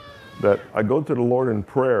that I go to the Lord in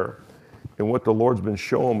prayer, and what the Lord's been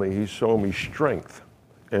showing me, he's showing me strength.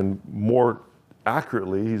 And more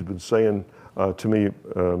accurately, he's been saying to me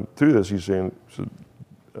through this, he's saying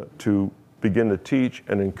to begin to teach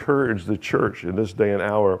and encourage the church in this day and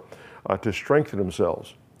hour to strengthen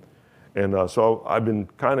themselves. And so I've been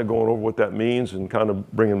kind of going over what that means and kind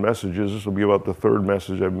of bringing messages. This will be about the third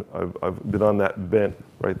message. I've been on that bent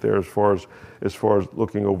right there as far as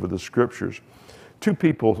looking over the scriptures. Two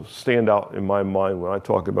people stand out in my mind when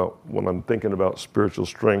I'm thinking about spiritual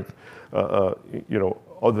strength,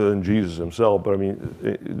 other than Jesus himself. But I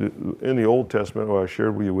mean, in the Old Testament, I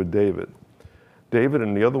shared with you with David,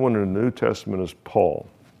 and the other one in the New Testament is Paul.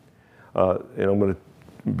 And I'm going to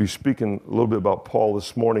be speaking a little bit about Paul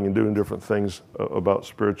this morning and doing different things about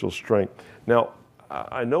spiritual strength. Now,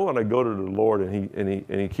 I know when I go to the Lord and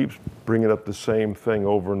he keeps bringing up the same thing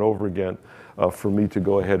over and over again for me to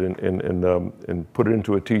go ahead and put it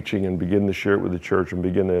into a teaching and begin to share it with the church and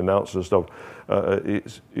begin to announce this stuff.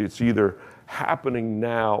 It's either happening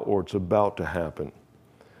now or it's about to happen.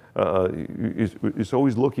 It's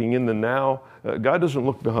always looking in the now. God doesn't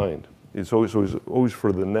look behind. It's always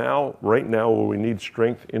for the now, right now, where we need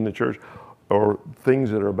strength in the church, or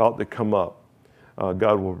things that are about to come up.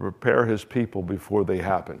 God will prepare His people before they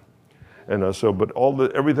happen. And but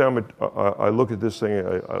every time I look at this thing,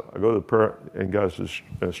 I go to prayer, and God says,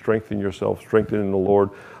 strengthen yourself, strengthen in the Lord,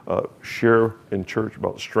 share in church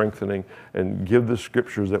about strengthening, and give the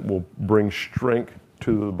scriptures that will bring strength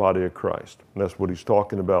to the body of Christ. And that's what He's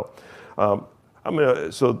talking about.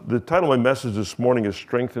 So the title of my message this morning is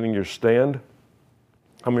Strengthening Your Stand.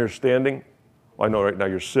 How many are standing? Well, I know right now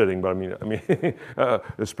you're sitting, but I mean,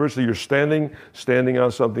 spiritually you're standing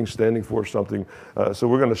on something, standing for something. So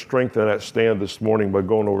we're going to strengthen that stand this morning by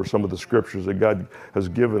going over some of the scriptures that God has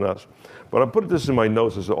given us. But I put this in my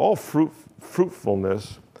notes. It says, all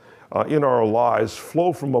fruitfulness in our lives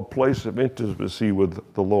flow from a place of intimacy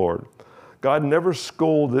with the Lord. God never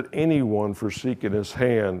scolded anyone for seeking His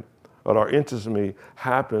hand. But our intimacy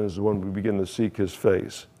happens when we begin to seek His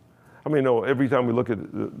face. I mean, every time we look at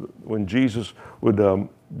when Jesus would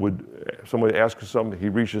somebody ask us something, He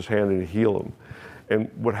reached His hand and He'd heal them. And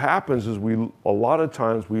what happens is a lot of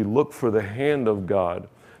times we look for the hand of God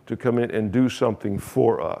to come in and do something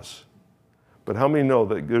for us. But how many know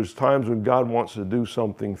that there's times when God wants to do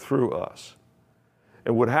something through us?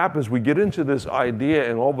 And what happens, we get into this idea,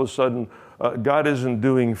 and all of a sudden, God isn't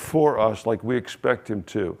doing for us like we expect Him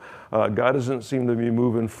to. God doesn't seem to be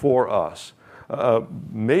moving for us.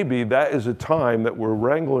 Maybe that is a time that we're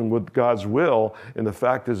wrangling with God's will, and the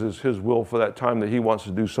fact is it's His will for that time that He wants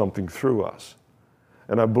to do something through us.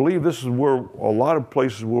 And I believe this is where a lot of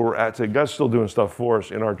places where we're at today. God's still doing stuff for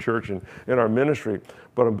us in our church and in our ministry.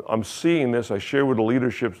 But I'm seeing this. I shared with the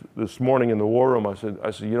leadership this morning in the war room. I said,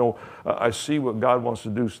 I see what God wants to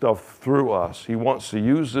do stuff through us. He wants to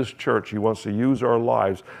use this church. He wants to use our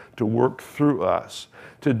lives to work through us.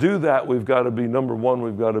 To do that, we've got to be, number one,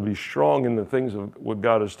 we've got to be strong in the things of what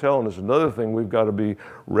God is telling us. Another thing, we've got to be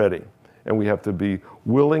ready. And we have to be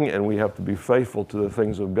willing, and we have to be faithful to the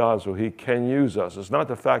things of God so He can use us. It's not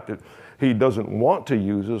the fact that He doesn't want to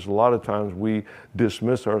use us. A lot of times we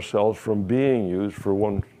dismiss ourselves from being used for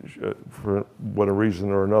one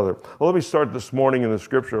reason or another. Well, let me start this morning in the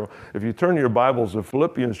scripture. If you turn your Bibles to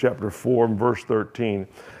Philippians chapter 4 and verse 13,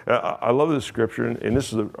 I love this scripture, and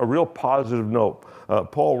this is a real positive note.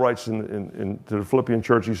 Paul writes to the Philippian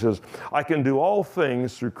church, he says, I can do all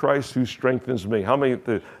things through Christ who strengthens me. How many?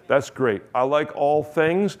 That's great. I like all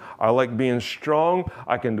things. I like being strong.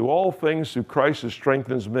 I can do all things through Christ who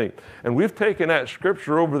strengthens me. And we've taken that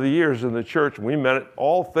scripture over the years in the church, and we meant it.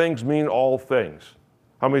 All things mean all things.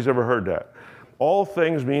 How many's ever heard that? All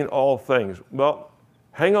things mean all things. Well,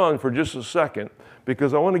 hang on for just a second,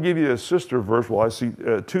 because I want to give you a sister verse, I see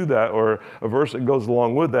to that, or a verse that goes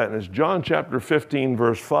along with that, and it's John chapter 15,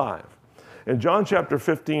 verse 5. In John chapter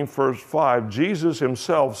 15, verse 5, Jesus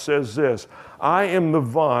Himself says this, I am the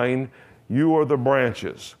vine, you are the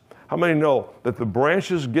branches. How many know that the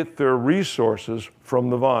branches get their resources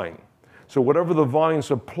from the vine? So whatever the vine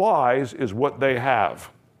supplies is what they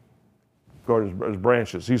have. As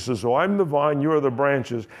branches. He says, so I'm the vine, you are the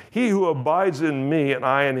branches. He who abides in me and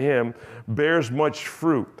I in him bears much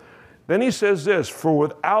fruit. Then he says this, for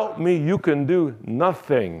without me you can do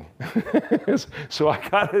nothing. So I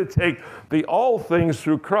got to take the all things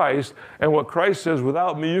through Christ, and what Christ says,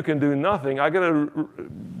 without me you can do nothing. I got to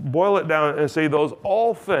boil it down and say those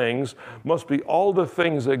all things must be all the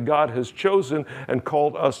things that God has chosen and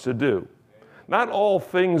called us to do. Not all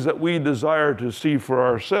things that we desire to see for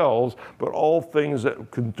ourselves, but all things that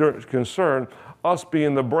concern us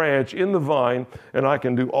being the branch in the vine, and I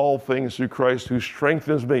can do all things through Christ who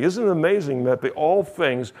strengthens me. Isn't it amazing that the all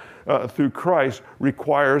things through Christ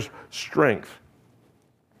requires strength?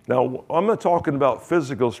 Now, I'm not talking about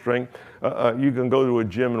physical strength. You can go to a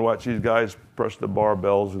gym and watch these guys press the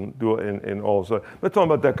barbells and do it and all of that. I'm not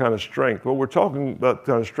talking about that kind of strength. What we're talking about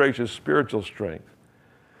kind of strength is spiritual strength.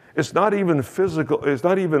 It's not even physical, it's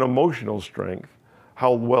not even emotional strength,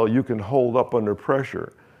 how well you can hold up under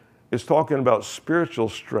pressure. It's talking about spiritual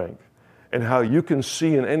strength and how you can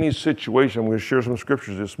see in any situation. I'm going to share some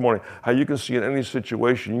scriptures this morning. How you can see in any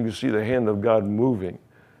situation, you can see the hand of God moving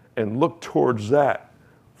and look towards that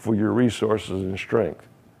for your resources and strength,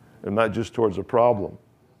 and not just towards a problem.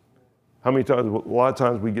 How many times, a lot of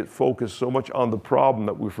times we get focused so much on the problem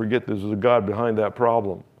that we forget there's a God behind that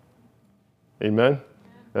problem. Amen?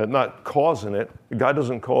 Not causing it. God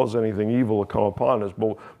doesn't cause anything evil to come upon us,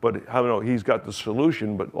 but how know He's got the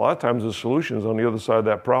solution, but a lot of times the solution is on the other side of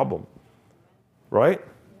that problem. Right?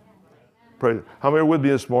 Pray. How many are with me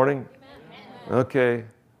this morning? Okay.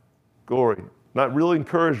 Glory. Not really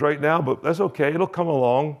encouraged right now, but that's okay. It'll come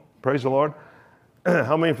along. Praise the Lord.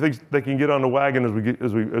 How many think they can get on the wagon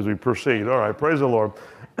as we proceed? All right. Praise the Lord.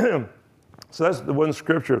 So that's the one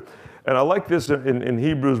scripture, and I like this in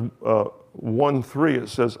Hebrews 1:3. It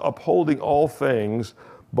says, "Upholding all things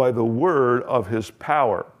by the word of His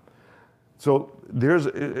power." So there's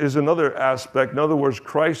another aspect. In other words,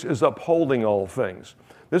 Christ is upholding all things.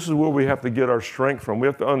 This is where we have to get our strength from. We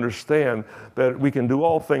have to understand that we can do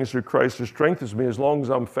all things through Christ who strengthens me as long as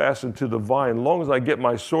I'm fastened to the vine. As long as I get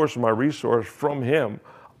my source and my resource from Him,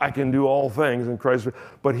 I can do all things in Christ.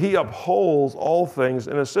 But He upholds all things.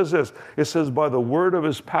 And it says this, it says by the word of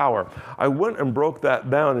His power. I went and broke that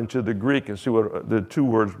down into the Greek and see what the two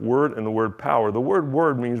words, word and the word power. The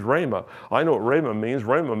word means rhema. I know what rhema means.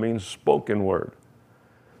 Rhema means spoken word.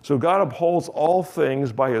 So God upholds all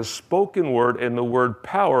things by His spoken word, and the word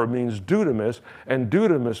power means dunamis, and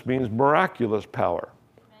dunamis means miraculous power.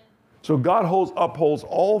 So God upholds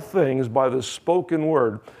all things by the spoken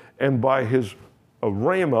word and by His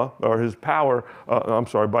rhema, or His power,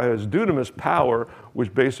 by His dunamis power,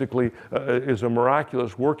 which basically is a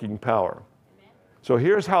miraculous working power. So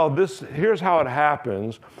here's how it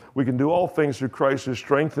happens. We can do all things through Christ who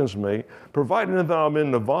strengthens me, provided that I'm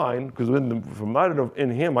in the vine, because from not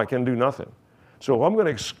in Him I can do nothing. So if I'm going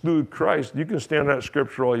to exclude Christ, you can stand on that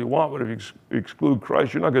scripture all you want, but if you exclude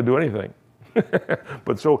Christ, you're not going to do anything.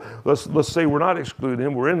 But so let's say we're not excluding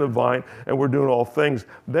Him, we're in the vine, and we're doing all things.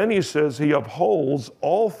 Then He says He upholds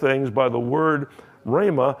all things by the word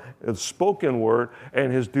rhema, His spoken word,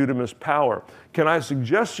 and His dunamis power. Can I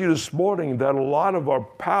suggest to you this morning that a lot of our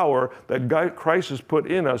power that Christ has put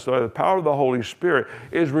in us, by the power of the Holy Spirit,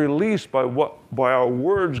 is released by our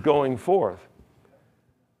words going forth.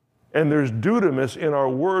 And there's dunamis in our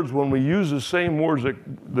words when we use the same words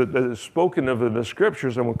that is spoken of in the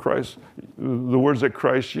scriptures and the words that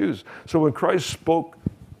Christ used. So when Christ spoke,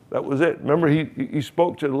 that was it. Remember, He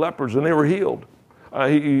spoke to the lepers and they were healed.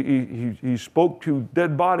 He spoke to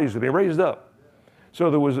dead bodies and they raised up. So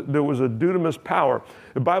there was a dunamis power.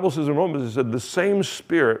 The Bible says in Romans, it said the same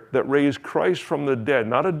Spirit that raised Christ from the dead,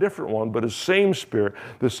 not a different one, but the same Spirit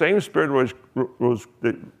that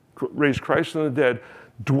raised Christ from the dead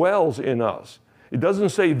dwells in us. It doesn't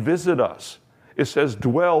say visit us. It says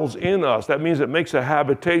dwells in us. That means it makes a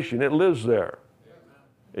habitation. It lives there.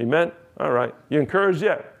 Amen? All right. You encouraged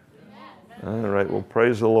yet? All right. Well,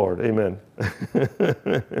 praise the Lord. Amen.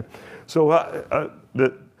 So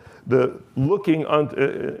the looking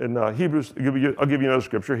in Hebrews, I'll give you another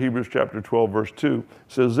scripture. Hebrews chapter 12, verse 2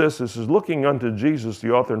 says this. It says, looking unto Jesus,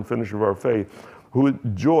 the author and finisher of our faith,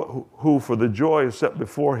 who for the joy set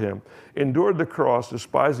before Him endured the cross,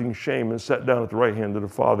 despising shame, and sat down at the right hand of the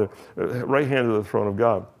Father, right hand of the throne of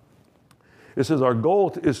God. It says our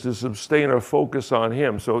goal is to sustain our focus on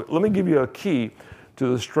Him. So let me give you a key to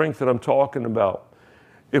the strength that I'm talking about.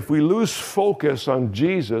 If we lose focus on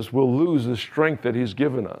Jesus, we'll lose the strength that He's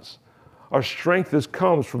given us. Our strength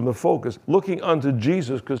comes from the focus, looking unto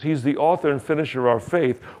Jesus, because He's the author and finisher of our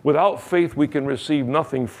faith. Without faith, we can receive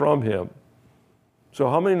nothing from Him. So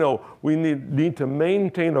how many know we need to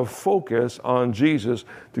maintain a focus on Jesus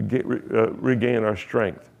to regain our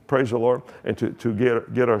strength? Praise the Lord, and to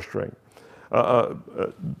get our strength.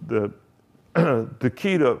 The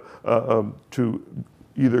key to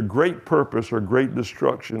either great purpose or great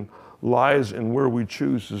destruction lies in where we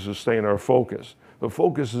choose to sustain our focus. The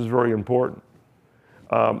focus is very important.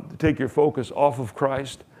 Take your focus off of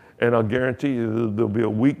Christ, and I'll guarantee you there'll be a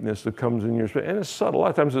weakness that comes in your spirit. And it's subtle. A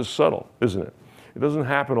lot of times it's subtle, isn't it? It doesn't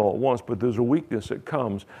happen all at once, but there's a weakness that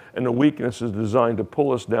comes, and the weakness is designed to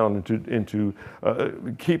pull us down into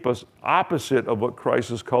keep us opposite of what Christ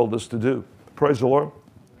has called us to do. Praise the Lord.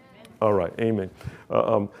 All right, amen.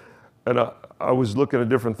 I was looking at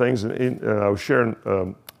different things, and I was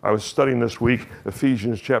sharing. I was studying this week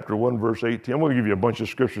Ephesians chapter 1, verse 18. I'm going to give you a bunch of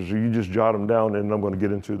scriptures, so you just jot them down, and I'm going to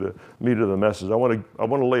get into the meat of the message. I want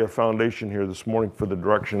to lay a foundation here this morning for the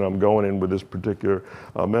direction I'm going in with this particular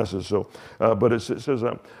message. So, but it says,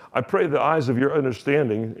 I pray the eyes of your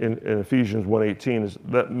understanding in Ephesians 1:18 is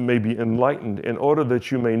that may be enlightened, in order that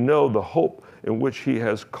you may know the hope in which he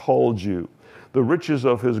has called you, the riches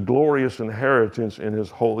of his glorious inheritance in his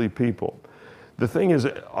holy people. The thing is,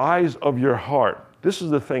 eyes of your heart. This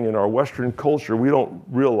is the thing in our Western culture we don't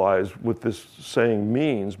realize what this saying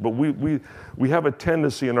means, but we have a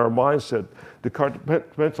tendency in our mindset to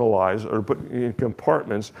compartmentalize or put in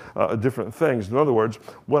compartments different things. In other words,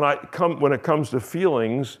 when it comes to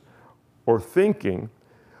feelings or thinking,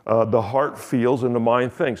 the heart feels and the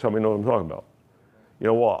mind thinks. How many know what I'm talking about?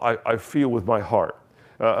 Well, I feel with my heart.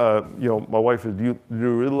 My wife says, do you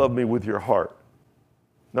really love me with your heart?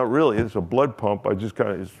 Not really. It's a blood pump. I just kind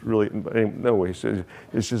of, it's really, no way. He says,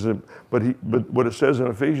 it's just but what it says in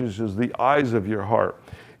Ephesians is the eyes of your heart.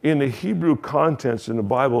 In the Hebrew contents in the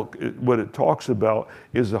Bible, what it talks about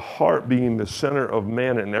is the heart being the center of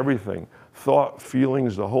man and everything. Thought,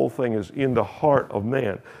 feelings, the whole thing is in the heart of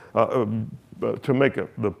man. To make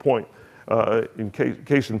the point,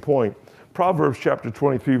 case in point, Proverbs chapter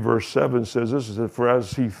 23, verse 7 says this, is for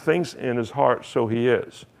as he thinks in his heart, so he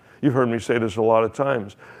is. You've heard me say this a lot of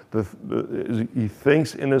times. He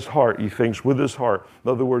thinks in his heart. He thinks with his heart.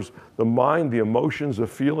 In other words, the mind, the emotions, the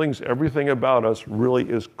feelings, everything about us really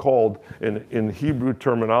is called, in Hebrew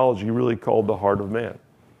terminology, really called the heart of man.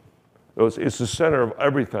 It's the center of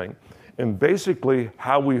everything. And basically,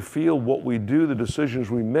 how we feel, what we do, the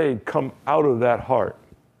decisions we made come out of that heart.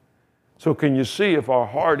 So can you see, if our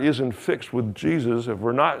heart isn't fixed with Jesus, if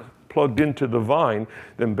we're not plugged into the vine,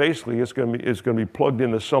 then basically it's going to be plugged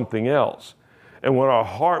into something else. And when our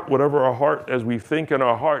heart, whatever our heart, as we think in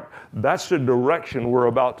our heart, that's the direction we're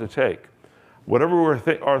about to take. Whatever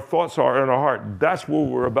our thoughts are in our heart, that's where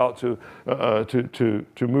we're about to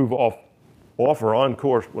move off or on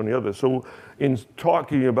course one the other. So in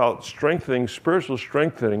talking about strengthening, spiritual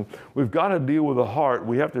strengthening, we've got to deal with the heart.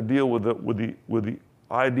 We have to deal with the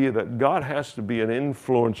idea that God has to be an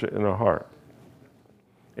influencer in our heart.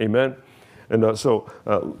 Amen. And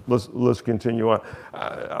let's continue on.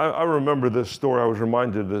 I remember this story. I was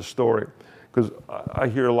reminded of this story because I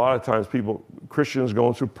hear a lot of times Christians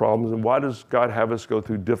going through problems, and why does God have us go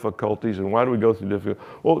through difficulties, and why do we go through difficulties?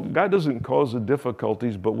 Well, God doesn't cause the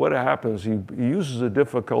difficulties, but what happens, he uses the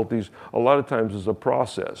difficulties a lot of times as a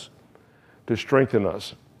process to strengthen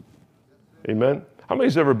us. Amen. How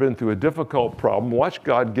many's ever been through a difficult problem, watch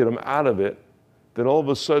God get them out of it, then all of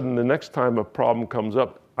a sudden the next time a problem comes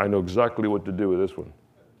up, I know exactly what to do with this one.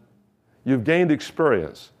 You've gained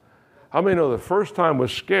experience. How many know the first time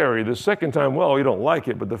was scary, the second time, well, you don't like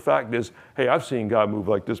it, but the fact is, hey, I've seen God move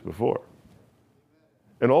like this before.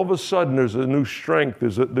 And all of a sudden there's a new strength,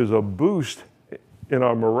 there's a boost in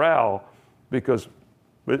our morale because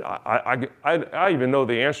I even know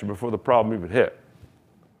the answer before the problem even hit.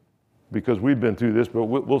 Because we've been through this, but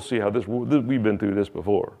we'll see how we've been through this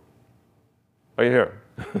before. Are you here?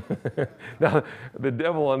 Now, the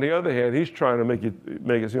devil, on the other hand, he's trying to make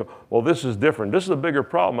it, well, this is different. This is a bigger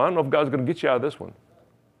problem. I don't know if God's going to get you out of this one,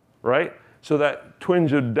 right? So that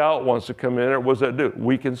twinge of doubt wants to come in. And what does that do?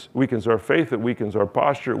 Weakens our faith. It weakens our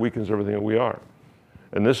posture. It weakens everything that we are.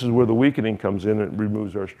 And this is where the weakening comes in and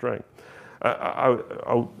removes our strength.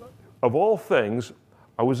 Of all things,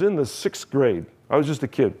 I was in the 6th grade. I was just a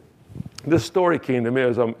kid. This story came to me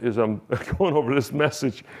as I'm going over this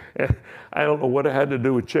message, and I don't know what it had to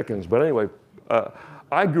do with chickens, but anyway,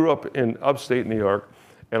 I grew up in upstate New York,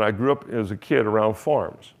 and I grew up as a kid around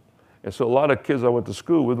farms. And so a lot of kids I went to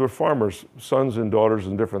school with were farmers, sons and daughters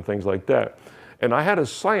and different things like that. And I had a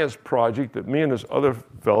science project that me and this other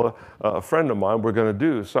fella, a friend of mine, were going to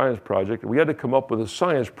do, a science project. We had to come up with a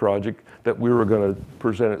science project that we were going to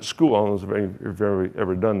present at school. I don't know if you've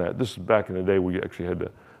ever done that. This is back in the day we actually had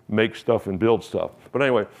to make stuff and build stuff. But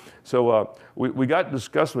anyway, so we got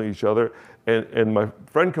discussing with each other, and my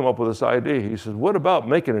friend came up with this idea. He says, what about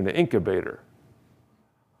making an incubator?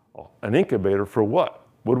 Oh, an incubator for what?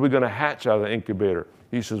 What are we going to hatch out of the incubator?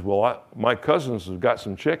 He says, well, my cousins have got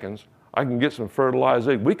some chickens. I can get some fertilized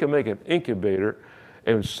eggs. We can make an incubator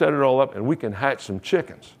and set it all up, and we can hatch some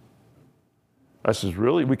chickens. I says,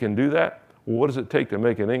 really? We can do that? Well, what does it take to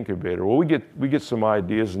make an incubator? Well, we get some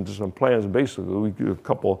ideas and some plans. Basically, we get a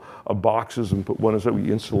couple of boxes and put one inside.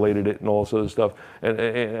 We insulated it and all this other stuff.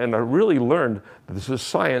 And I really learned that this is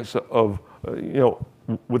science of,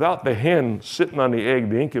 without the hen sitting on the egg,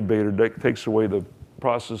 the incubator takes away the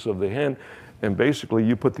process of the hen, and basically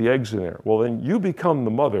you put the eggs in there. Well, then you become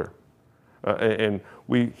the mother. And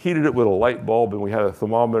we heated it with a light bulb, and we had a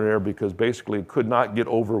thermometer there because basically it could not get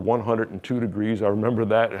over 102 degrees. I remember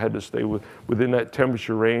that. It had to stay within that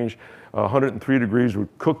temperature range. 103 degrees would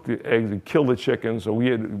cook the eggs and kill the chickens. So we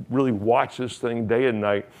had to really watch this thing day and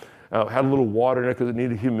night. Had a little water in it because it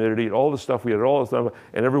needed humidity. All the stuff, we had all the stuff.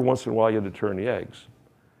 And every once in a while you had to turn the eggs.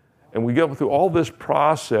 And we got through all this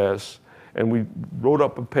process, and we wrote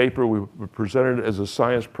up a paper. We presented it as a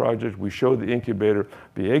science project. We showed the incubator.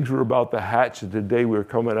 The eggs were about to hatch. And today we were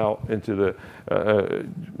coming out into the,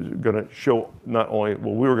 going to show not only,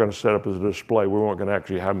 well, we were going to set up as a display. We weren't going to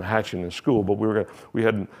actually have them hatching in school, but we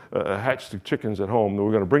had hatched the chickens at home. We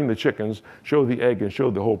were going to bring the chickens, show the egg, and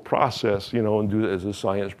show the whole process, and do it as a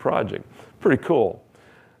science project. Pretty cool.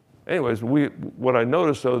 Anyways, what I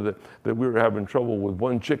noticed, though, that we were having trouble with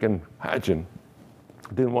one chicken hatching.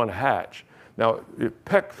 Didn't want to hatch. Now, it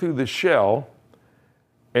pecked through the shell,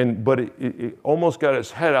 but it almost got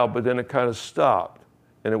its head out, but then it kind of stopped.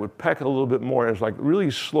 And it would peck a little bit more. It was like a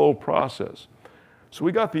really slow process. So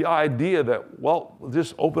we got the idea that, well, we'll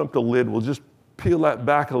just open up the lid. We'll just peel that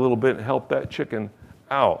back a little bit and help that chicken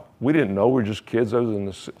out. We didn't know. We were just kids. I was in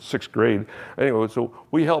the 6th grade. Anyway, so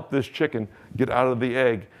we helped this chicken get out of the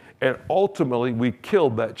egg. And ultimately, we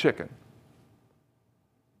killed that chicken.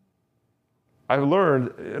 I learned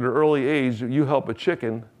at an early age, you help a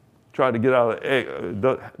chicken try to get out of the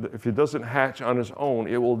egg. If it doesn't hatch on its own,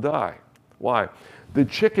 it will die. Why? The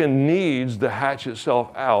chicken needs to hatch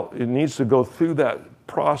itself out. It needs to go through that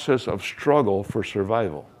process of struggle for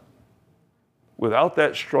survival. Without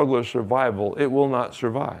that struggle of survival, it will not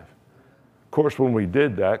survive. Of course, when we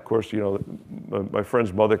did that, my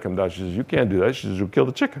friend's mother came down. She says, "You can't do that." She says, "You'll kill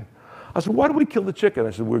the chicken." I said, "Why do we kill the chicken?" I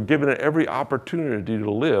said, "We're giving it every opportunity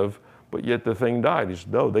to live, but yet the thing died." He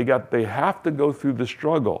said, "No, they have to go through the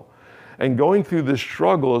struggle. And going through the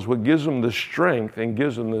struggle is what gives them the strength and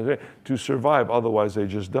gives them to survive. Otherwise, they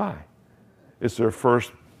just die. It's their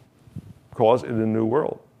first cause in the new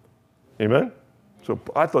world." Amen? So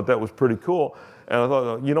I thought that was pretty cool. And I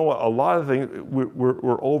thought, you know what, a lot of things,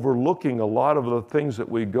 we're overlooking a lot of the things that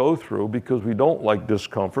we go through because we don't like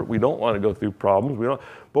discomfort. We don't want to go through problems.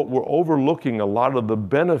 But we're overlooking a lot of the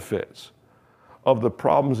benefits of the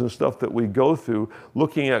problems and stuff that we go through,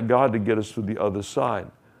 looking at God to get us to the other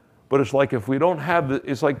side. But it's like if we don't have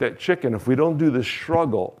it's like that chicken, if we don't do the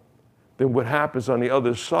struggle, then what happens on the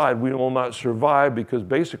other side, we will not survive because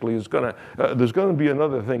basically there's going to be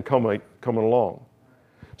another thing coming along.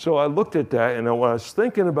 So I looked at that, and when I was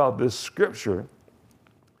thinking about this scripture,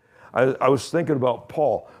 I was thinking about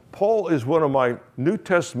Paul. Paul is one of my New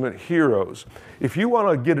Testament heroes. If you want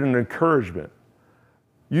to get an encouragement,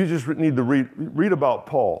 you just need to read about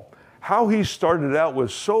Paul. How he started out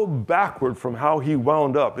was so backward from how he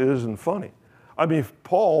wound up. It isn't funny. I mean,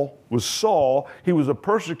 Paul was Saul. He was a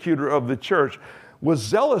persecutor of the church, was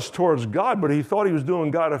zealous towards God, but he thought he was doing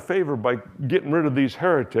God a favor by getting rid of these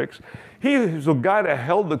heretics. He was the guy that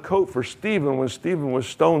held the coat for Stephen when Stephen was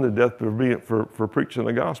stoned to death for preaching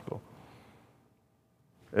the gospel.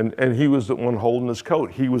 And he was the one holding his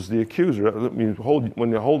coat. He was the accuser. That means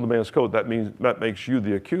when you hold the man's coat, that makes you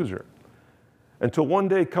the accuser. Until one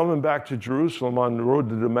day, coming back to Jerusalem on the road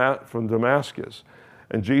from Damascus,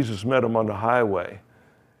 and Jesus met him on the highway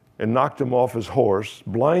and knocked him off his horse,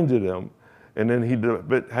 blinded him, and then he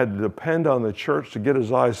had to depend on the church to get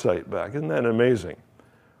his eyesight back. Isn't that amazing?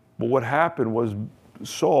 But what happened was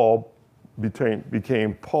Saul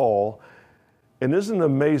became Paul. And isn't it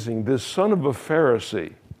amazing? This son of a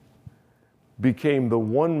Pharisee became the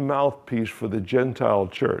one mouthpiece for the Gentile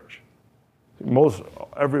church.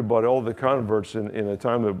 Everybody, all the converts in a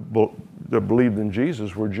time that believed in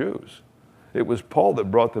Jesus were Jews. It was Paul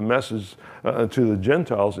that brought the message to the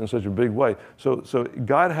Gentiles in such a big way. So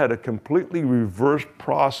God had a completely reversed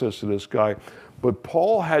process to this guy, but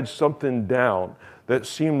Paul had something down that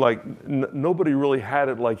seemed like nobody really had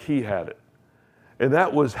it like he had it. And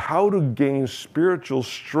that was how to gain spiritual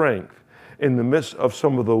strength in the midst of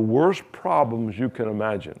some of the worst problems you can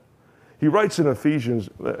imagine. He writes in Ephesians,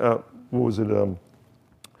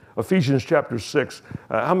 Ephesians chapter 6.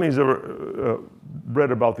 How many's ever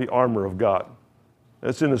read about the armor of God?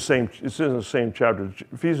 It's in the same chapter.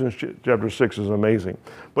 Ephesians chapter 6 is amazing.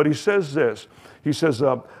 But he says this. He says,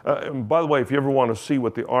 and by the way, if you ever want to see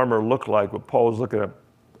what the armor looked like, what Paul was looking at,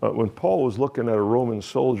 when Paul was looking at a Roman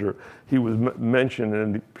soldier, he was mentioned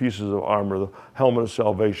in the pieces of armor, the helmet of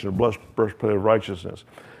salvation, the breastplate of righteousness.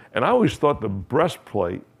 And I always thought the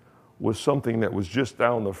breastplate was something that was just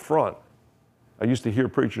down the front. I used to hear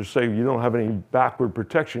preachers say, you don't have any backward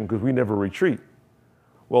protection because we never retreat.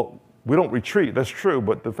 Well, we don't retreat, that's true,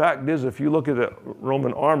 but the fact is, if you look at the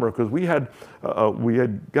Roman armor, because we had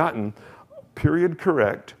gotten period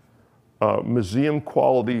correct, museum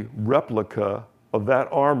quality replica of that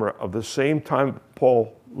armor of the same time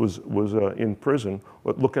Paul was in prison,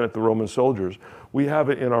 looking at the Roman soldiers. We have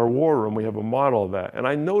it in our war room, we have a model of that. And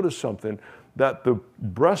I noticed something, that the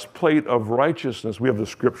breastplate of righteousness, we have the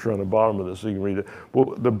scripture on the bottom of this so you can read it,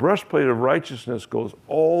 well, the breastplate of righteousness goes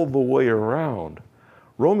all the way around.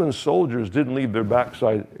 Roman soldiers didn't leave their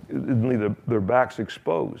their backs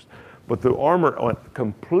exposed, but the armor went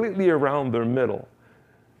completely around their middle.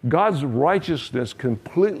 God's righteousness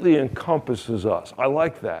completely encompasses us. I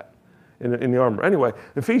like that in the armor. Anyway,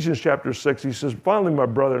 Ephesians chapter 6, he says, finally, my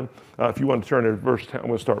brethren, if you want to turn to verse 10, I'm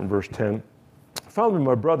going to start in verse 10. Finally,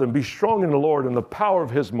 my brethren, be strong in the Lord and the power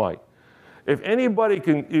of his might. If anybody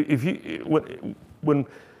can, when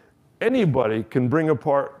anybody can bring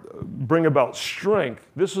about strength,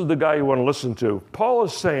 this is the guy you want to listen to. Paul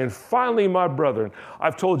is saying, finally, my brethren,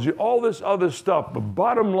 I've told you all this other stuff, but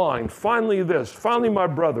bottom line, finally this, finally, my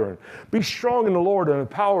brethren, be strong in the Lord and the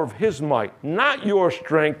power of his might, not your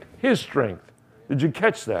strength, his strength. Did you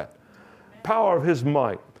catch that? Power of his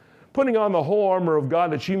might. Putting on the whole armor of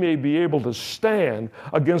God that you may be able to stand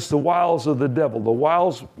against the wiles of the devil. The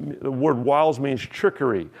word wiles means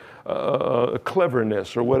trickery,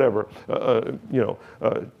 cleverness, or whatever,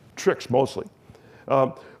 tricks mostly.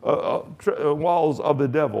 Wiles of the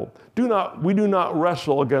devil. We do not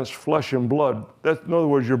wrestle against flesh and blood. In other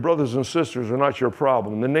words, your brothers and sisters are not your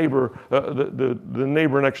problem. The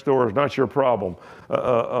neighbor next door is not your problem.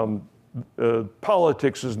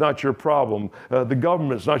 Politics is not your problem. The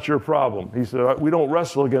government's not your problem. He said, we don't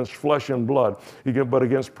wrestle against flesh and blood, but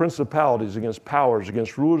against principalities, against powers,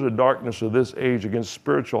 against rulers of darkness of this age, against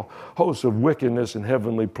spiritual hosts of wickedness in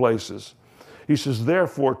heavenly places. He says,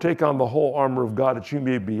 therefore, take on the whole armor of God that you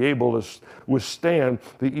may be able to withstand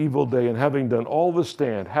the evil day. And having done all the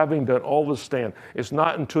stand, it's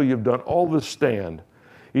not until you've done all the stand.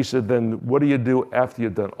 He said, then what do you do after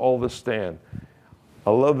you've done all the stand? I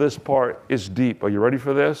love this part. It's deep. Are you ready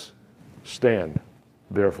for this? Stand,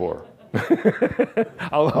 therefore.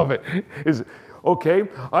 I love it.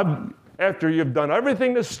 After you've done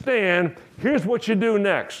everything to stand, here's what you do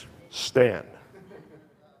next. Stand.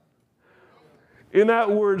 In that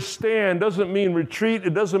word stand doesn't mean retreat.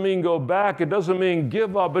 It doesn't mean go back. It doesn't mean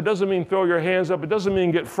give up. It doesn't mean throw your hands up. It doesn't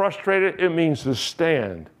mean get frustrated. It means to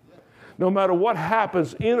stand. No matter what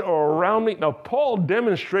happens in or around me. Now, Paul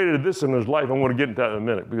demonstrated this in his life. I'm going to get into that in a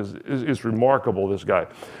minute because it's remarkable, this guy.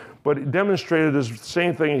 But he demonstrated this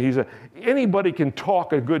same thing. He said, anybody can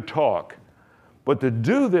talk a good talk. But to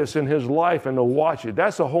do this in his life and to watch it,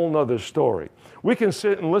 that's a whole nother story. We can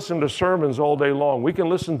sit and listen to sermons all day long. We can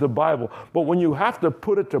listen to Bible. But when you have to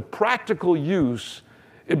put it to practical use,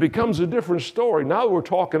 it becomes a different story. Now we're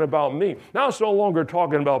talking about me. Now it's no longer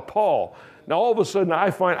talking about Paul. Now all of a sudden I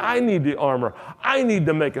find I need the armor. I need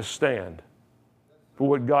to make a stand for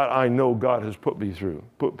what I know God has put me through,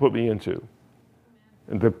 put me into,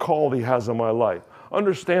 and the call he has on my life.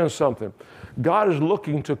 Understand something. God is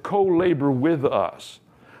looking to co-labor with us.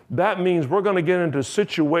 That means we're going to get into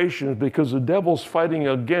situations because the devil's fighting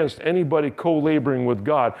against anybody co-laboring with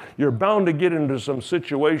God. You're bound to get into some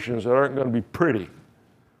situations that aren't going to be pretty.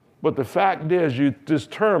 But the fact is, you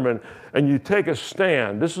determine and you take a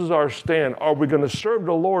stand. This is our stand. Are we going to serve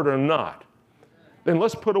the Lord or not? Then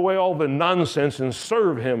let's put away all the nonsense and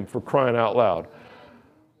serve him, for crying out loud.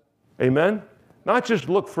 Amen? Not just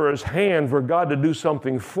look for his hand for God to do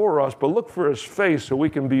something for us, but look for his face so we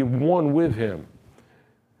can be one with him.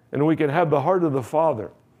 And we can have the heart of the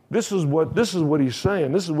Father. This is what he's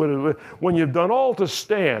saying. This is when you've done all to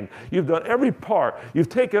stand, you've done every part, you've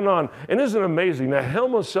taken on, and isn't it amazing, the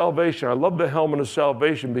helmet of salvation, I love the helmet of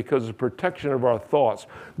salvation because it's protection of our thoughts.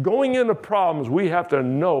 Going into problems, we have to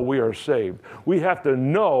know we are saved. We have to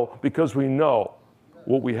know because we know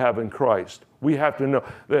what we have in Christ. We have to know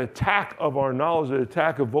the attack of our knowledge, the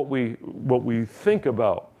attack of what we think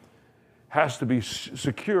about has to be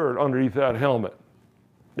secured underneath that helmet.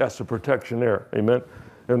 That's the protection there. Amen.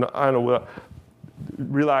 And I know,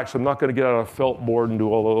 relax, I'm not going to get out a felt board and do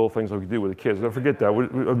all the little things like we do with the kids. Don't forget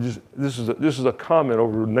that. This is a comment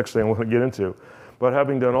over the next thing I want to get into. But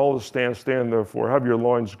having done all the stand therefore, have your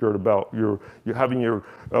loins girt about, you're having your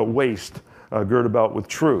waist girt about with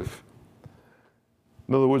truth.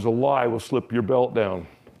 In other words, a lie will slip your belt down.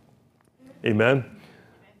 Amen?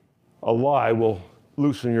 A lie will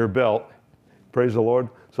loosen your belt. Praise the Lord.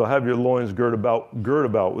 So have your loins girt about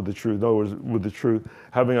with the truth. In other words, with the truth,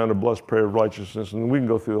 having on the blessed prayer of righteousness. And we can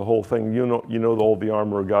go through the whole thing. You know all the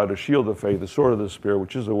armor of God, the shield of faith, the sword of the Spirit,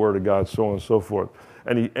 which is the word of God, so on and so forth.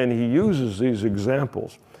 And he uses these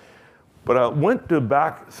examples. But I went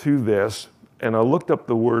back through this, and I looked up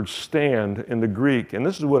the word stand in the Greek, and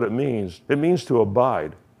this is what it means. It means to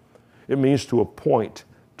abide. It means to appoint,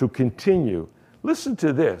 to continue. Listen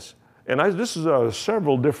to this. And this is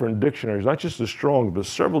several different dictionaries, not just the Strong's, but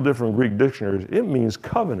several different Greek dictionaries. It means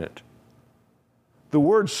covenant. The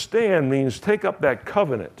word stand means take up that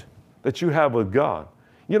covenant that you have with God.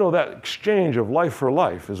 You know, that exchange of life for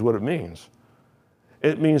life is what it means.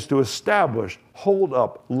 It means to establish, hold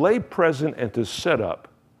up, lay present, and to set up.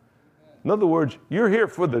 In other words, you're here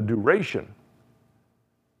for the duration.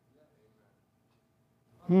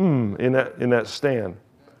 In that stand.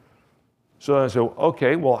 So I said,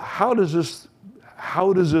 okay, well, how does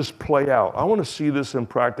this play out? I want to see this in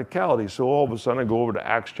practicality. So all of a sudden I go over to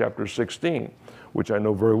Acts chapter 16, which I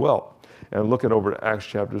know very well. And I'm looking over to Acts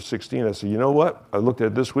chapter 16. I said, you know what? I looked at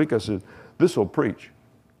it this week. I said, this will preach.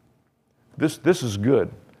 This is good.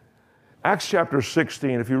 Acts chapter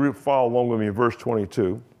 16, if you follow along with me, verse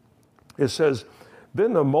 22, it says,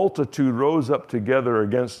 then the multitude rose up together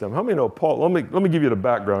against them. How many know Paul? Let me give you the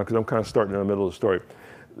background because I'm kind of starting in the middle of the story.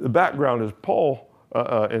 The background is Paul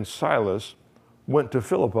and Silas went to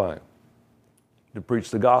Philippi to preach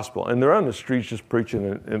the gospel. And they're on the streets just preaching,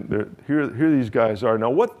 and here these guys are. Now,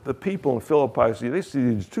 what the people in Philippi see, they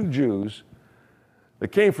see these two Jews that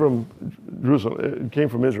came from Jerusalem, came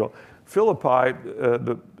from Israel. Philippi,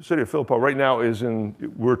 the city of Philippi right now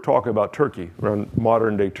we're talking about Turkey, around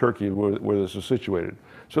modern day Turkey where this is situated.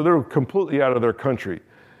 So they're completely out of their country.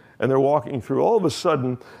 And they're walking through. All of a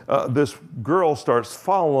sudden, this girl starts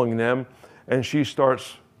following them, and she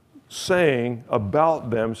starts saying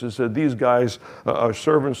about them. She said, these guys are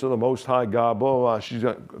servants of the Most High God, blah, blah,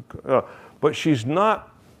 blah. But she's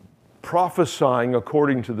not prophesying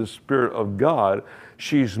according to the Spirit of God.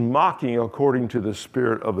 She's mocking according to the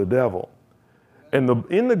spirit of the devil. And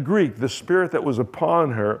in the Greek, the spirit that was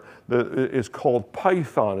upon her is called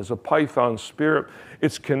Python. It's a Python spirit.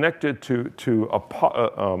 It's connected to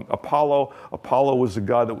Apollo. Apollo was the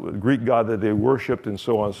Greek god that they worshipped, and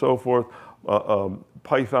so on and so forth.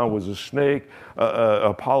 Python was a snake.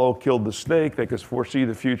 Apollo killed the snake. They could foresee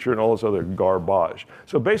the future and all this other garbage.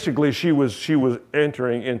 So basically, she was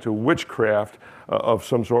entering into witchcraft of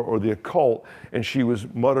some sort, or the occult, and she was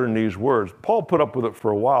muttering these words. Paul put up with it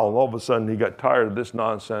for a while, and all of a sudden he got tired of this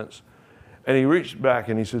nonsense. And he reached back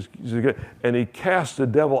and he says, and he cast the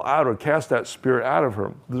devil out, or cast that spirit out of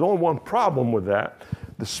her. There's only one problem with that.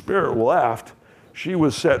 The spirit left. She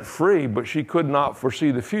was set free, but she could not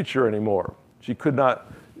foresee the future anymore. She could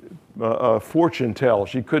not fortune tell.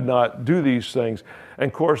 She could not do these things.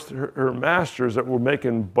 And of course, her masters that were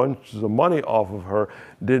making bunches of money off of her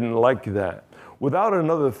didn't like that. Without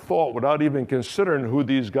another thought, without even considering who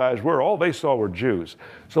these guys were, all they saw were Jews.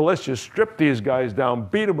 So let's just strip these guys down,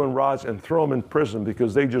 beat them in rods, and throw them in prison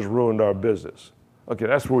because they just ruined our business. Okay,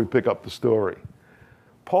 that's where we pick up the story.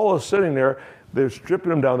 Paul is sitting there, they're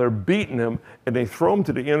stripping him down, they're beating him, and they throw him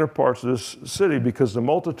to the inner parts of this city because the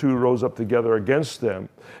multitude rose up together against them.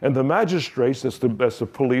 And the magistrates, that's the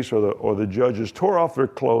police or the judges, tore off their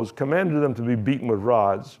clothes, commanded them to be beaten with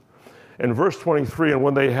rods. In verse 23, and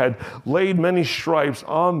when they had laid many stripes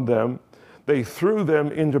on them, they threw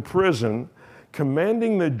them into prison,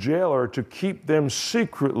 commanding the jailer to keep them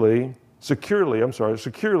securely.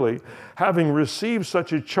 Having received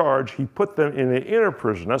such a charge, he put them in the inner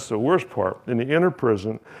prison. That's the worst part, in the inner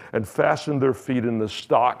prison, and fastened their feet in the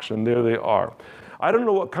stocks, and there they are. I don't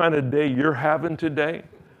know what kind of day you're having today,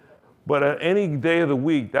 but at any day of the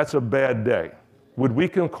week, that's a bad day. Would we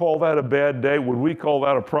call that a bad day? Would we call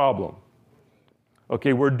that a problem?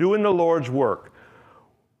 Okay, we're doing the Lord's work.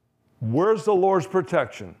 Where's the Lord's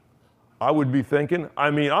protection? I would be thinking,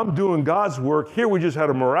 I'm doing God's work. Here we just had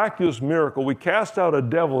a miraculous miracle. We cast out a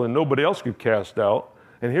devil and nobody else could cast out.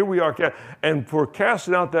 And here we are. And for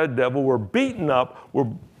casting out that devil, we're beaten up, we're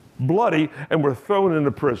bloody, and we're thrown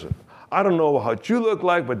into prison. I don't know what you look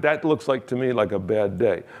like, but that looks like to me like a bad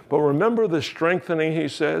day. But remember the strengthening, he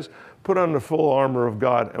says, put on the full armor of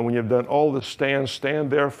God. And when you've done all the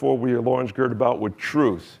stand therefore with your loins girded about with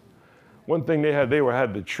truth. One thing they had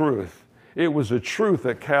the truth. It was the truth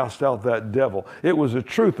that cast out that devil. It was the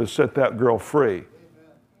truth that set that girl free. Amen.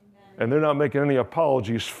 And they're not making any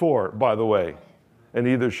apologies for it, by the way. And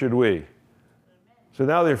neither should we. Amen. So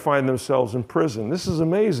now they find themselves in prison. This is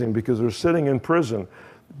amazing because they're sitting in prison,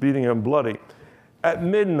 beating them bloody. At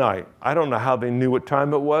midnight. I don't know how they knew what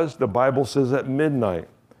time it was. The Bible says at midnight.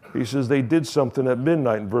 He says they did something at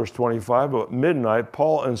midnight in verse 25. At midnight,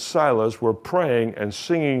 Paul and Silas were praying and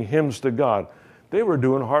singing hymns to God. They were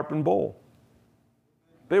doing harp and bowl.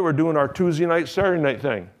 They were doing our Tuesday night, Saturday night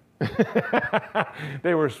thing.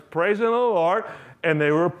 They were praising the Lord and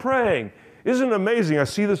they were praying. Isn't it amazing? I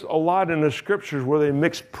see this a lot in the scriptures where they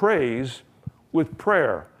mix praise with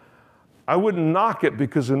prayer. I wouldn't knock it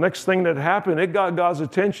because the next thing that happened, it got God's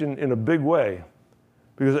attention in a big way.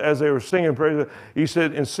 Because as they were singing praise, he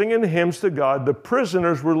said, in singing hymns to God, the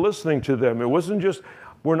prisoners were listening to them. It wasn't just,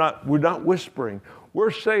 we're not whispering.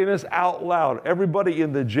 We're saying this out loud. Everybody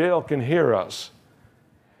in the jail can hear us.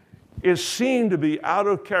 It seemed to be out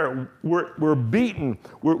of character. We're beaten.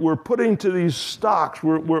 We're put into these stocks.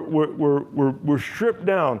 We're stripped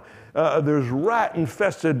down. There's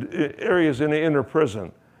rat-infested areas in the inner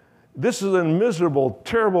prison. This is a miserable,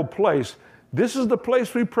 terrible place. This is the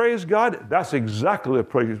place we praise God. That's exactly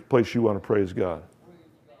the place you want to praise God.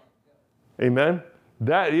 Amen?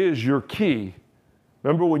 That is your key.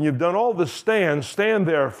 Remember, when you've done all the stand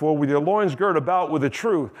therefore with your loins girt about with the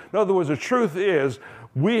truth. In other words, the truth is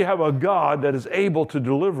we have a God that is able to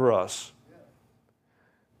deliver us.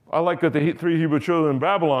 I like what the three Hebrew children in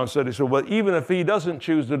Babylon said. He said, well, even if he doesn't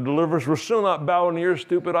choose to deliver us, we're still not bowing to your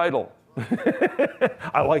stupid idol.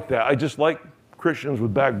 I like that. I just like Christians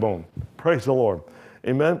with backbone. Praise the Lord.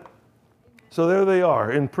 Amen? So there they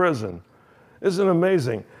are in prison. Isn't it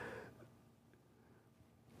amazing?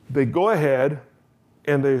 They go ahead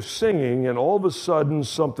and they're singing, and all of a sudden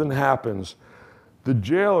something happens. The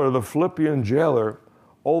jailer, the Philippian jailer,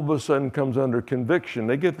 all of a sudden comes under conviction.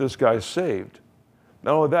 They get this guy saved.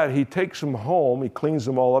 Not only that, he takes them home, he cleans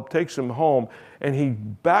them all up, takes them home, and he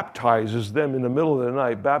baptizes them in the middle of the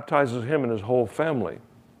night, baptizes him and his whole family.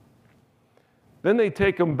 Then they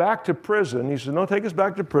take him back to prison. He said, no, take us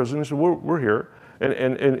back to prison. He said, we're here.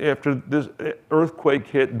 And after this earthquake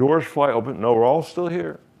hit, doors fly open. No, we're all still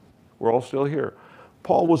here. We're all still here.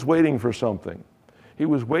 Paul was waiting for something. He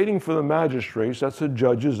was waiting for the magistrates, that's the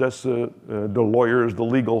judges, that's the lawyers, the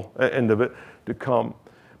legal end of it, to come.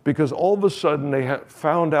 Because all of a sudden they had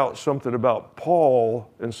found out something about Paul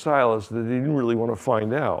and Silas that they didn't really want to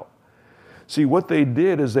find out. See, what they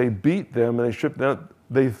did is they beat them and they stripped them.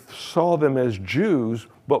 They saw them as Jews,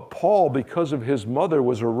 but Paul, because of his mother,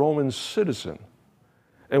 was a Roman citizen.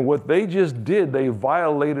 And what they just did, they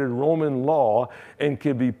violated Roman law and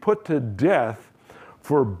could be put to death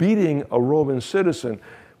for beating a Roman citizen.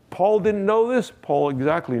 Paul didn't know this. Paul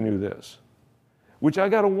exactly knew this. Which I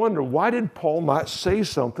got to wonder, why did Paul not say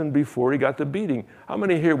something before he got the beating? How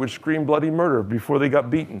many here would scream bloody murder before they got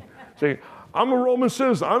beaten? Say, I'm a Roman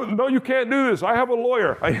citizen. No, you can't do this. I have a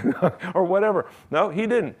lawyer, or whatever. No, he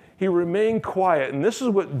didn't. He remained quiet. And this is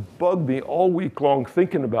what bugged me all week long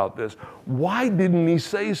thinking about this. Why didn't he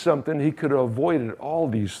say something? He could have avoided all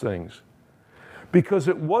these things. Because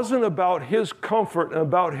it wasn't about his comfort and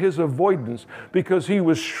about his avoidance, because he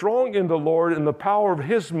was strong in the Lord and the power of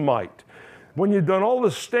his might. When you've done all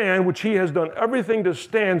to stand, which he has done everything to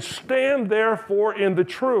stand, stand therefore in the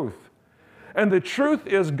truth. And the truth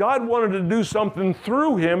is God wanted to do something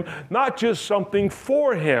through him, not just something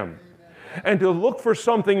for him. And to look for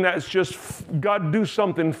something that's just, God do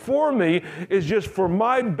something for me, is just for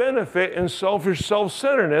my benefit and selfish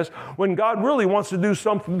self-centeredness, when God really wants to do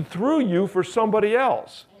something through you for somebody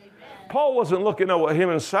else. Amen. Paul wasn't looking at what him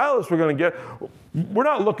and Silas were going to get. We're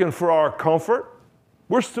not looking for our comfort.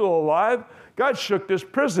 We're still alive. God shook this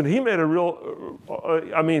prison. He made a real,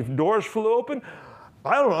 doors flew open.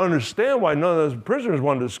 I don't understand why none of those prisoners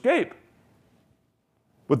wanted to escape.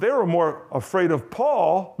 But they were more afraid of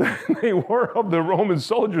Paul than they were of the Roman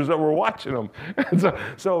soldiers that were watching them.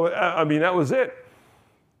 So that was it.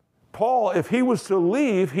 Paul, if he was to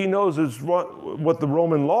leave, he knows what the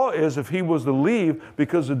Roman law is. If he was to leave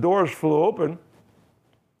because the doors flew open,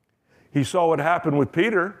 he saw what happened with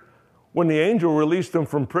Peter. When the angel released him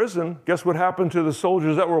from prison, guess what happened to the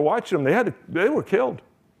soldiers that were watching him? They were killed.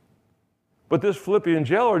 But this Philippian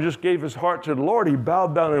jailer just gave his heart to the Lord. He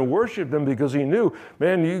bowed down and worshiped him because he knew,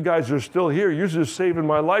 man, you guys are still here. You're just saving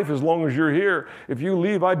my life as long as you're here. If you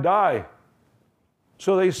leave, I die.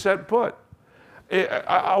 So they set put.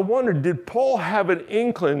 I wonder, did Paul have an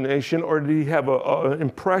inclination, or did he have an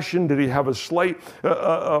impression? Did he have a slight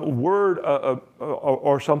word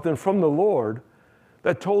or something from the Lord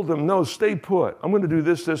that told him, no, stay put. I'm going to do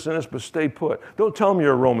this, this, and this, but stay put. Don't tell them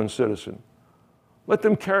you're a Roman citizen. Let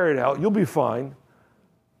them carry it out. You'll be fine.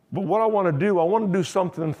 But what I want to do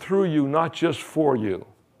something through you, not just for you.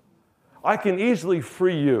 I can easily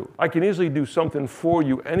free you. I can easily do something for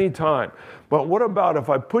you anytime. But what about if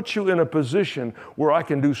I put you in a position where I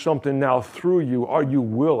can do something now through you? Are you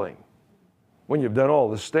willing? When you've done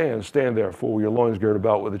all to stand there full, your loins girded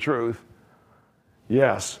about with the truth.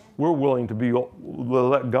 Yes, we're willing to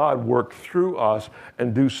let God work through us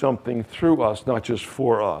and do something through us, not just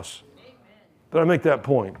for us. Amen. Did I make that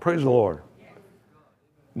point? Praise the Lord.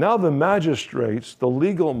 Now the magistrates, the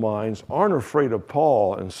legal minds, aren't afraid of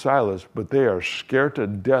Paul and Silas, but they are scared to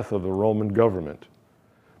death of the Roman government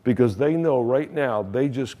because they know right now they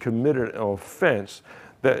just committed an offense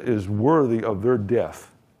that is worthy of their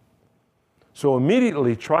death. So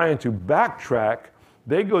immediately trying to backtrack,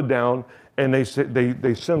 they go down and they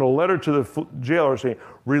send a letter to the jailer saying,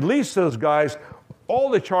 release those guys, all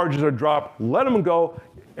the charges are dropped, let them go.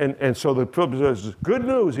 And so the Philip says, good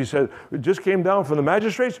news. He said, it just came down from the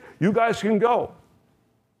magistrates. You guys can go.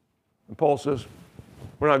 And Paul says,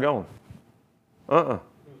 we're not going.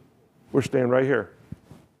 We're staying right here.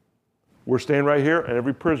 We're staying right here, and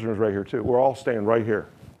every prisoner is right here too. We're all staying right here.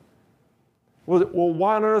 Well,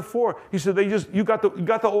 why on earth for? He said, you got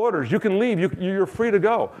the orders. You can leave. You're free to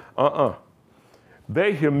go.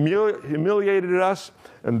 They humiliated us,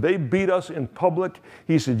 and they beat us in public.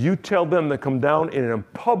 He said, you tell them to come down, and in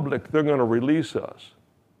public, they're going to release us.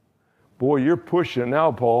 Boy, you're pushing it now,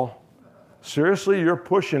 Paul. Seriously, you're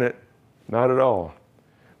pushing it? Not at all.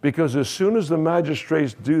 Because as soon as the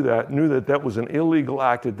magistrates knew that was an illegal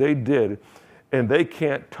act that they did, and they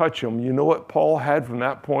can't touch them, you know what Paul had from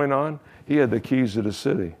that point on? He had the keys to the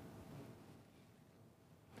city.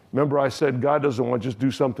 Remember I said God doesn't want to just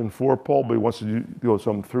do something for Paul, but he wants to do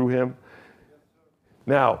something through him?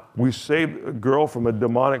 Now, we saved a girl from a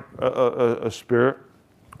demonic spirit.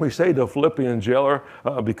 We saved a Philippian jailer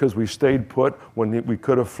because we stayed put when we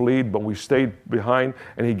could have fled, but we stayed behind,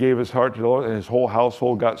 and he gave his heart to the Lord, and his whole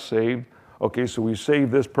household got saved. Okay, so we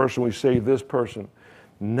saved this person, we saved this person.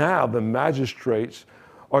 Now the magistrates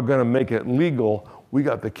are going to make it legal. We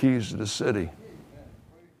got the keys to the city.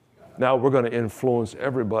 Now we're going to influence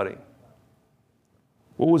everybody.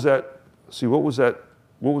 What was that? See, what was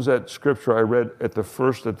that scripture I read at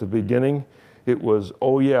the beginning? It was,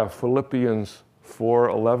 Philippians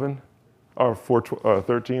 4:11 or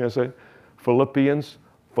 4:13, I say. Philippians,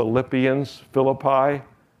 Philippi.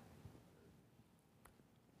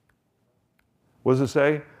 What does it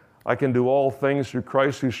say? I can do all things through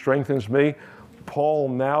Christ who strengthens me. Paul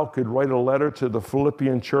now could write a letter to the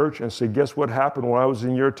Philippian church and say, guess what happened when I was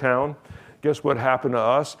in your town? Guess what happened to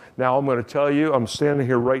us? Now I'm going to tell you, I'm standing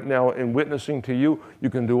here right now and witnessing to you, you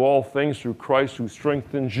can do all things through Christ who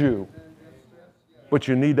strengthens you. But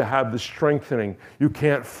you need to have the strengthening. You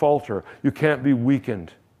can't falter. You can't be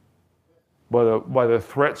weakened by the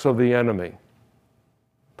threats of the enemy.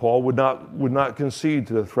 Paul would not concede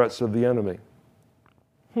to the threats of the enemy.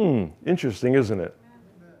 Interesting, isn't it?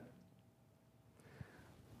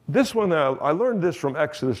 This one, I learned this from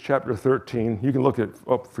Exodus chapter 13. You can look it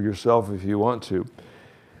up for yourself if you want to.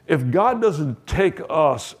 If God doesn't take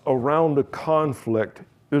us around a conflict,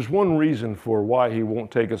 there's one reason for why he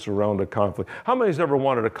won't take us around a conflict. How many's ever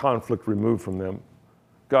wanted a conflict removed from them?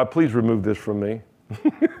 God, please remove this from me.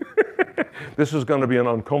 This is going to be an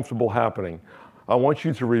uncomfortable happening. I want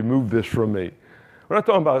you to remove this from me. We're not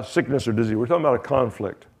talking about sickness or disease. We're talking about a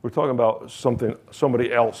conflict. We're talking about something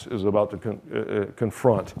somebody else is about to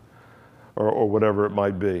confront or whatever it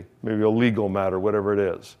might be. Maybe a legal matter, whatever it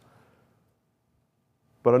is.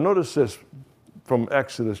 But I noticed this from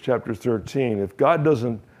Exodus chapter 13. If God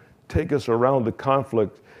doesn't take us around the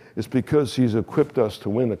conflict, it's because he's equipped us to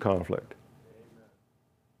win the conflict.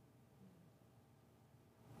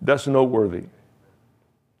 That's noteworthy.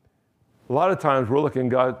 A lot of times we're looking,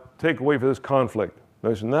 God, take away for this conflict.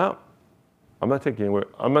 And I said, no, I'm not taking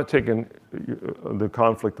the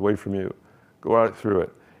conflict away from you. Go right through it.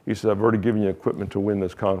 He said, I've already given you equipment to win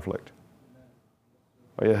this conflict.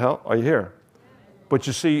 Are you here? But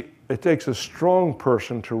you see, it takes a strong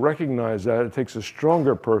person to recognize that. It takes a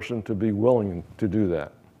stronger person to be willing to do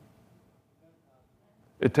that.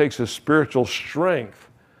 It takes a spiritual strength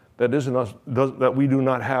that we do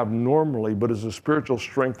not have normally, but is a spiritual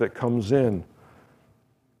strength that comes in.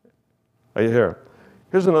 Are you here?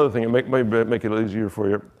 Here's another thing, it might make it easier for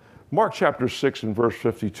you. Mark chapter 6 and verse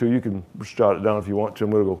 52, you can jot it down if you want to.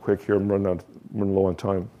 I'm going to go quick here, I'm running low on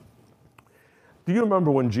time. Do you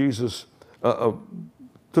remember when Jesus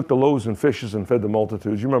took the loaves and fishes and fed the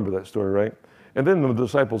multitudes? You remember that story, right? And then the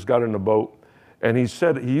disciples got in the boat, and he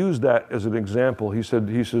used that as an example. He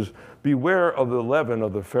says, beware of the leaven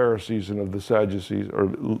of the Pharisees and of the Sadducees, or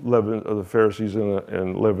leaven of the Pharisees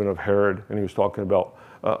and leaven of Herod. And he was talking about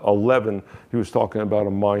a leaven. He was talking about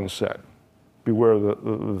a mindset. beware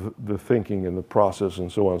of the thinking and the process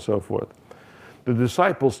and so on and so forth. The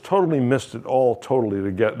disciples totally missed it all totally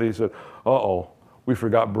to get, they said, uh-oh, we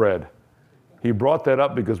forgot bread. He brought that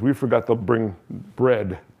up because we forgot to bring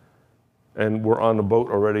bread. And we're on the boat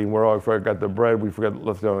already, and we forgot the bread. We forgot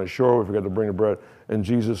left it on the shore. We forgot to bring the bread. And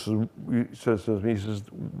Jesus says to me, he says,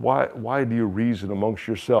 why do you reason amongst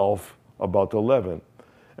yourself about the leaven?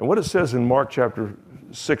 And what it says in Mark chapter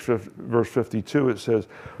 6, verse 52, it says,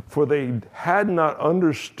 for they had not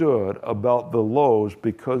understood about the loaves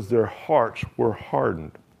because their hearts were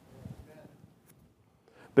hardened.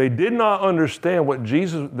 They did not understand what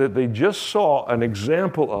Jesus, that they just saw an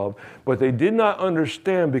example of, but they did not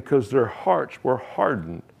understand because their hearts were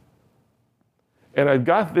hardened. And I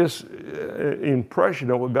got this impression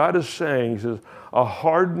that what God is saying, he says, a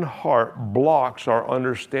hardened heart blocks our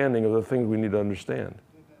understanding of the things we need to understand.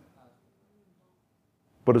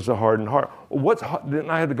 But it's a hardened heart. Then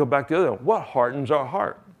I had to go back to the other one. What hardens our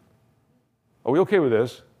heart? Are we okay with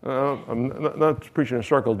this? I'm not preaching in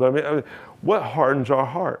circles, but I mean, what hardens our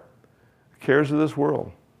heart? The cares of this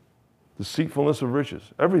world, deceitfulness of riches,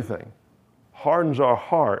 everything hardens our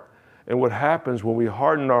heart. And what happens when we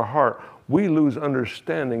harden our heart, we lose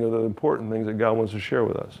understanding of the important things that God wants to share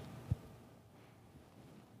with us.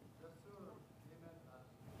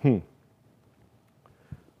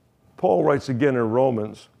 Paul writes again in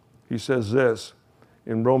Romans, he says this,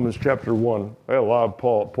 in Romans chapter 1, I had a lot of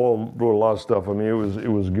Paul wrote a lot of stuff. I mean, it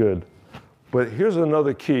was good. But here's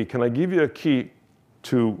another key. Can I give you a key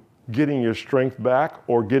to getting your strength back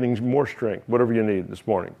or getting more strength, whatever you need this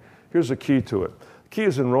morning? Here's the key to it. The key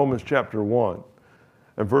is in Romans chapter 1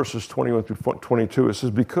 and verses 21 through 22. It says,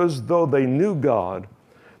 because though they knew God,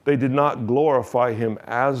 they did not glorify him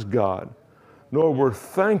as God, nor were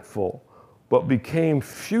thankful, but became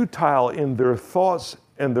futile in their thoughts,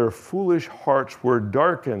 and their foolish hearts were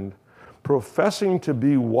darkened. Professing to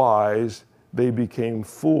be wise, they became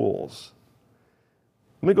fools.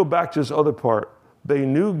 Let me go back to this other part. They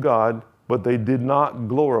knew God, but they did not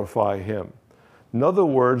glorify him. In other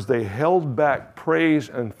words, they held back praise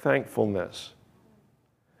and thankfulness.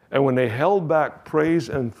 And when they held back praise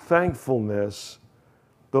and thankfulness,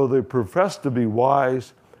 though they professed to be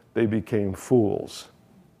wise, they became fools.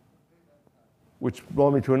 Which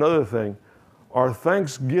brought me to another thing. Our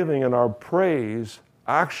thanksgiving and our praise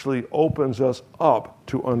actually opens us up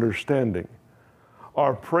to understanding.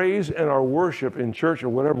 Our praise and our worship in church or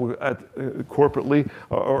whatever, corporately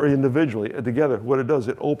or individually, together, what it does,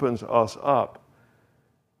 it opens us up.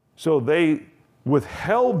 So they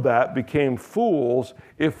withheld that, became fools.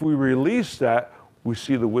 If we release that, we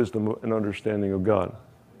see the wisdom and understanding of God.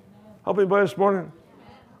 Help anybody this morning?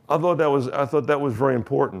 I thought that was very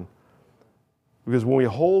important. Because when we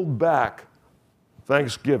hold back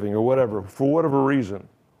Thanksgiving or whatever, for whatever reason,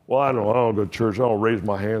 well, I don't go to church, I don't raise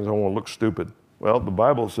my hands, I don't want to look stupid. Well, the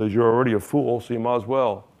Bible says you're already a fool, so you might as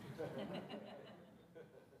well.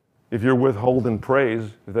 If you're withholding praise,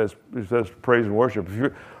 if that's praise and worship,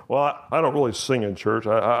 I don't really sing in church,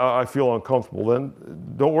 I feel uncomfortable, then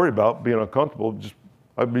don't worry about being uncomfortable,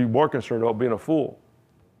 I'd be more concerned about being a fool.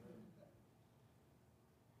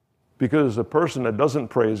 Because a person that doesn't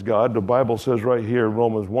praise God, the Bible says right here in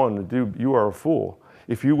Romans 1, that you are a fool.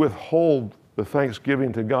 If you withhold the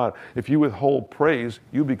thanksgiving to God, if you withhold praise,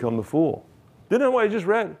 you become the fool. Didn't that what I just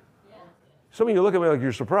read? Yeah. Some of you look at me like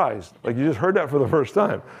you're surprised, like you just heard that for the first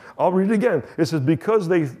time. I'll read it again. It says, now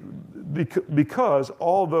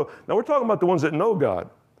we're talking about the ones that know God.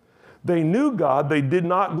 They knew God, they did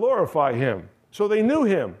not glorify him. So they knew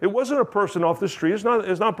him. It wasn't a person off the street. It's not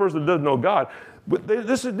a person that doesn't know God. But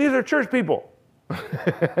these are church people.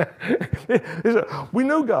 We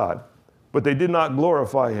knew God, but they did not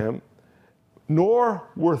glorify him, nor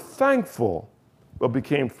were thankful, but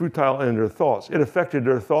became futile in their thoughts. It affected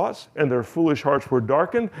their thoughts, and their foolish hearts were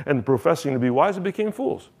darkened, and professing to be wise, they became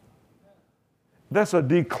fools. That's a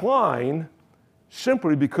decline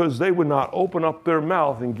simply because they would not open up their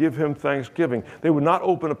mouth and give him thanksgiving. They would not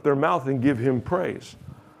open up their mouth and give him praise.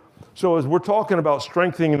 So as we're talking about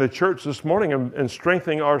strengthening the church this morning and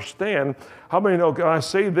strengthening our stand, how many know, can I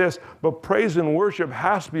say this, but praise and worship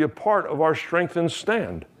has to be a part of our strengthened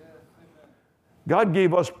stand. God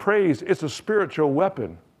gave us praise. It's a spiritual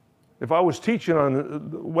weapon. If I was teaching on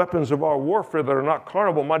the weapons of our warfare that are not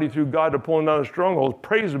carnal, but mighty through God to pulling down the strongholds,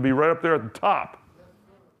 praise would be right up there at the top.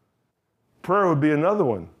 Prayer would be another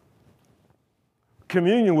one.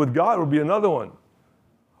 Communion with God would be another one.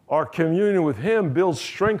 Our communion with him builds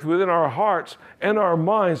strength within our hearts and our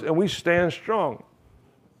minds, and we stand strong.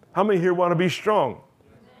 How many here want to be strong?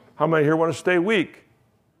 How many here want to stay weak?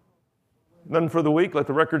 Nothing for the weak, let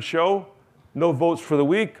the record show. No votes for the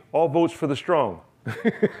weak, all votes for the strong.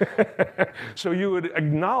 So you would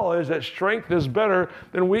acknowledge that strength is better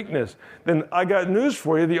than weakness. Then I got news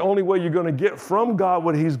for you. The only way you're going to get from God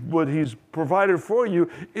what he's provided for you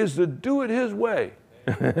is to do it his way.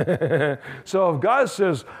 So if God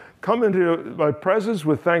says, come into my presence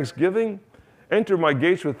with thanksgiving, enter my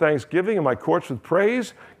gates with thanksgiving and my courts with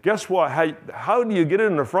praise, guess what? How do you get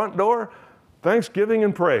in the front door? Thanksgiving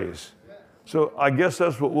and praise. So I guess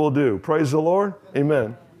that's what we'll do. Praise the Lord.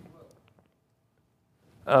 Amen.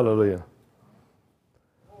 Hallelujah.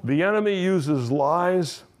 The enemy uses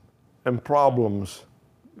lies and problems,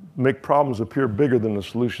 make problems appear bigger than the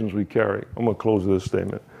solutions we carry. I'm going to close with this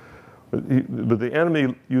statement. But the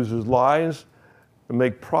enemy uses lies to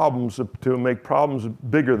make problems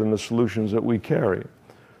bigger than the solutions that we carry.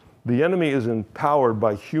 The enemy is empowered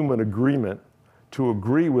by human agreement to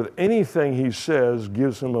agree with anything he says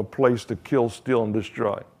gives him a place to kill, steal, and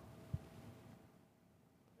destroy.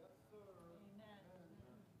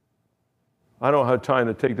 I don't have time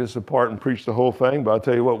to take this apart and preach the whole thing, but I'll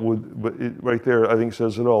tell you what, right there I think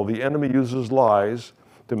says it all. The enemy uses lies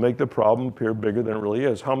to make the problem appear bigger than it really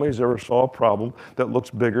is. How many's ever saw a problem that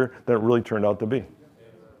looks bigger than it really turned out to be?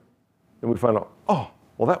 And we find out, oh,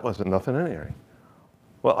 well, that wasn't nothing anyway.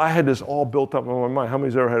 Well, I had this all built up in my mind. How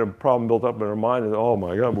many's ever had a problem built up in their mind and, oh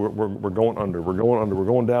my God, we're going under, we're going under, we're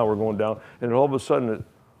going down, and all of a sudden,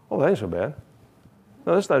 that ain't so bad.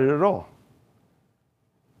 No, that's not it at all.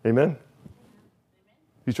 Amen?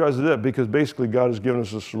 He tries to do that because basically God has given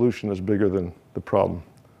us a solution that's bigger than the problem.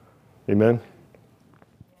 Amen?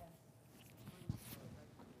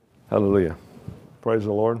 Hallelujah. Praise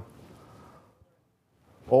the Lord.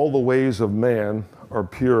 All the ways of man are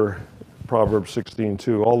pure, Proverbs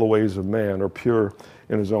 16:2. All the ways of man are pure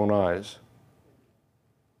in his own eyes.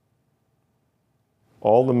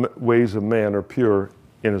 All the ways of man are pure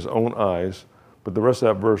in his own eyes. But the rest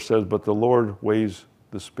of that verse says, but the Lord weighs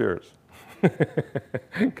the spirits.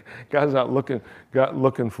 God's not looking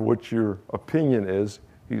for what your opinion is.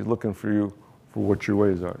 He's looking for you for what your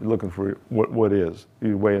ways are. He's looking for what is.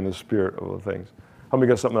 He's weighing the spirit of the things. How many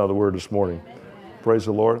got something out of the word this morning? Amen. Praise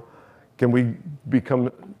the Lord. Can we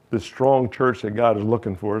become the strong church that God is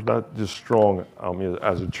looking for? It's not just strong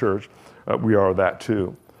as a church. We are that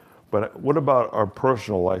too. But what about our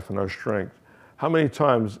personal life and our strength? How many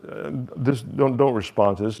times, don't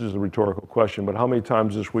respond to this, this is a rhetorical question, but how many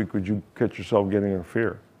times this week would you catch yourself getting in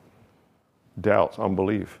fear? Doubts,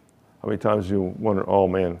 unbelief. How many times do you wonder, oh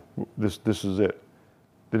man, this is it?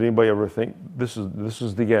 Did anybody ever think this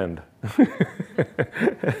is the end?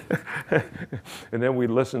 And then we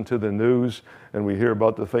listen to the news and we hear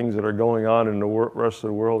about the things that are going on in the rest of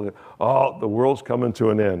the world. Oh, the world's coming to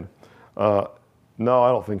an end. No, I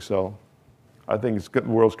don't think so. I think the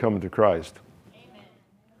world's coming to Christ.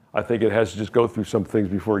 I think it has to just go through some things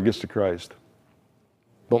before it gets to Christ.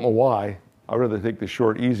 Don't know why. I'd rather take the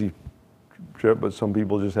short, easy trip, but some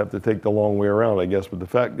people just have to take the long way around, I guess. But the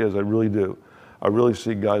fact is, I really do. I really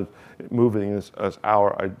see God moving this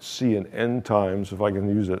hour. I see an end times, if I can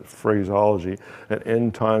use that phraseology, an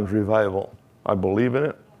end times revival. I believe in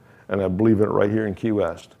it, and I believe in it right here in Key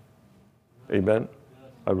West. Amen?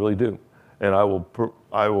 I really do. And I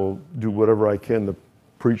will do whatever I can to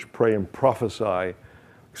preach, pray, and prophesy.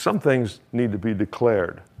 Some things need to be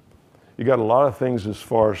declared. You got a lot of things as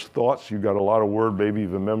far as thoughts. You got a lot of word maybe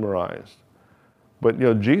even memorized. But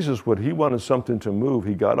Jesus, when he wanted something to move,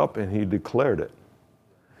 he got up and he declared it.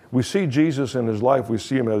 We see Jesus in his life. We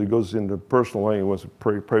see him as he goes into personal life. He wants to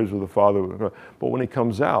praise with the Father. But when he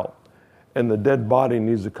comes out and the dead body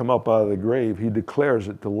needs to come up out of the grave, he declares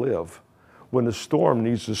it to live. When the storm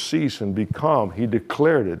needs to cease and be calm, he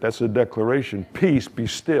declared it. That's a declaration. Peace, be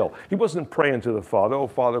still. He wasn't praying to the Father, oh,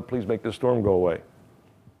 Father, please make the storm go away.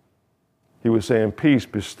 He was saying, peace,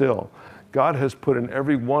 be still. God has put in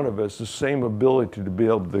every one of us the same ability to be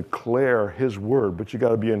able to declare his word, but you got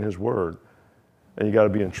to be in his word, and you got to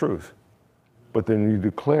be in truth. But then you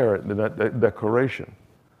declare it, that declaration.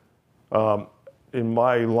 In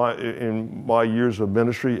my years of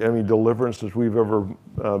ministry, any deliverances we've ever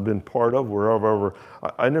been part of, wherever,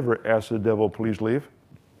 I never asked the devil, please leave.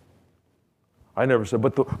 I never said,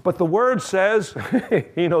 but the word says,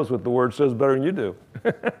 he knows what the word says better than you do.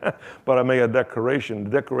 But I make a declaration. The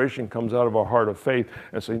declaration comes out of our heart of faith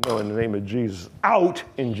and say, no, in the name of Jesus, out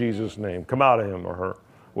in Jesus' name. Come out of him or her,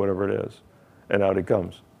 whatever it is. And out it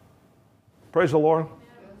comes. Praise the Lord.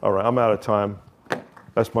 All right, I'm out of time.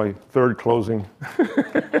 That's my third closing.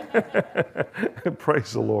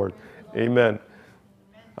 Praise the Lord. Amen.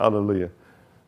 Hallelujah.